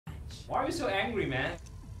Why are you so angry, man?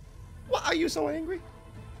 Why are you so angry?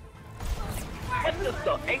 What is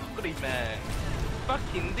so angry, man?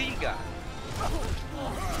 Fucking nigga.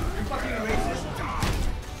 You fucking racist.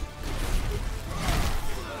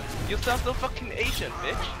 You sound so fucking Asian,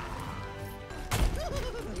 bitch.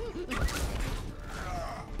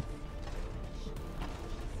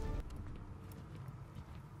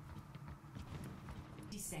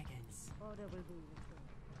 Seconds.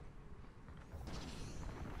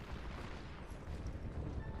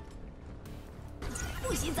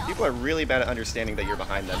 People are really bad at understanding that you're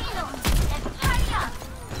behind them.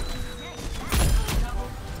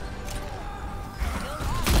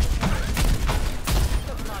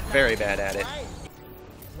 Very bad at it.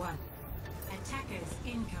 One. Attackers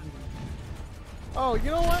incoming. Oh,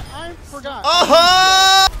 you know what? I forgot.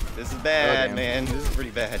 Oh! This is bad, damn. man. This is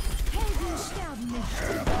pretty bad.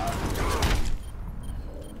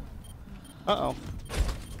 Uh-oh.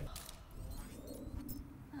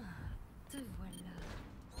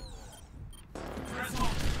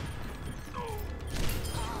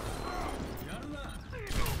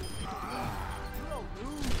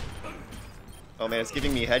 Oh man, it's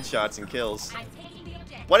giving me headshots and kills.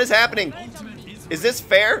 What is happening? Is this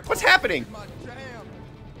fair? What's happening?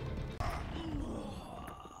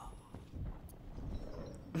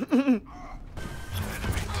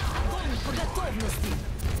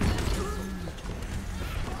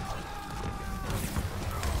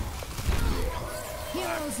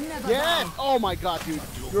 Yeah! Oh my god, dude.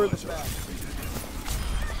 You're the best.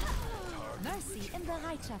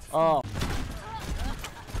 Oh.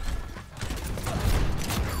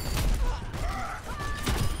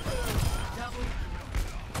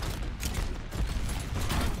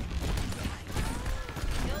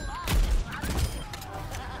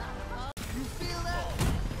 You feel that?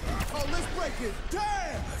 Oh, let's break it.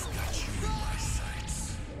 Damn! I've got you in my sights.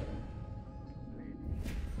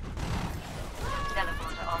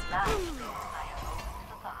 Teleporter online. I have opened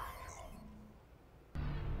the box.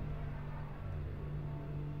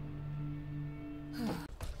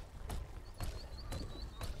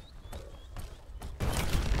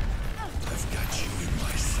 I've got you in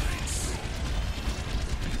my sights.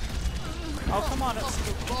 Oh, come on.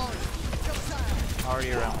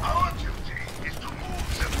 Already around. Our duty is to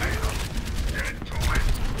move the veil, then to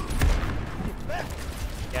it.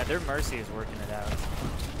 Yeah, their Mercy is working it out.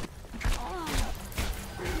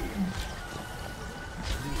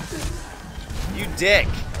 You dick.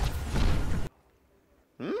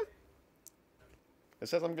 Hmm? It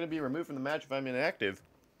says I'm gonna be removed from the match if I'm inactive.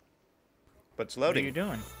 But it's What are loading. you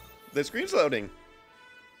doing? The screen's loading.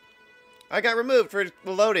 I got removed for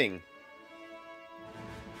loading.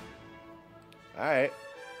 Alright.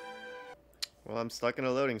 Well, I'm stuck in a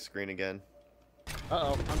loading screen again.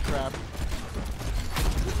 Uh-oh, I'm trapped.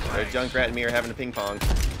 So Junkrat and me are having a ping pong.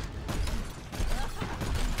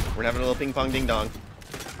 We're having a little ping pong ding dong.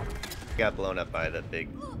 Got blown up by the big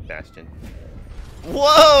bastion.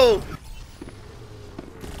 Whoa!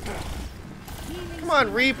 Come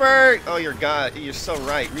on, Reaper! Oh, you're so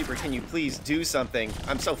right. Reaper, can you please do something?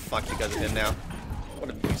 I'm so fucked because of him now. What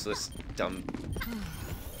a useless, dumb...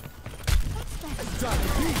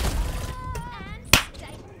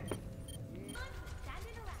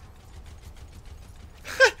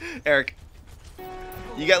 Eric,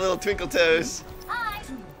 you got little twinkle toes.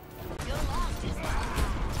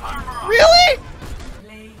 Really?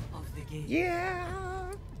 Play of the game.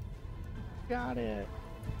 Yeah. Got it.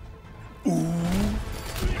 It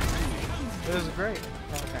was great.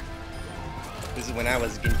 Okay. This is when I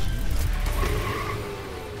was Genji.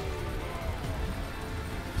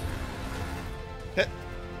 Hit.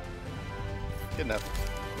 Good enough.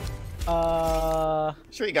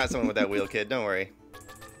 Sure you got someone with that wheel, kid. Don't worry.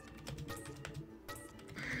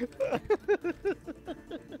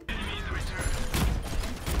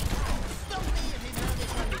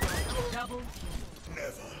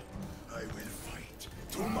 Never. I will fight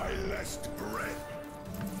to my last breath.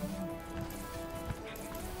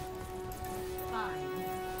 5,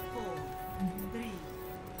 4, 3,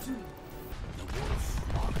 2. The wolf.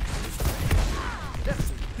 That's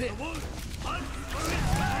it.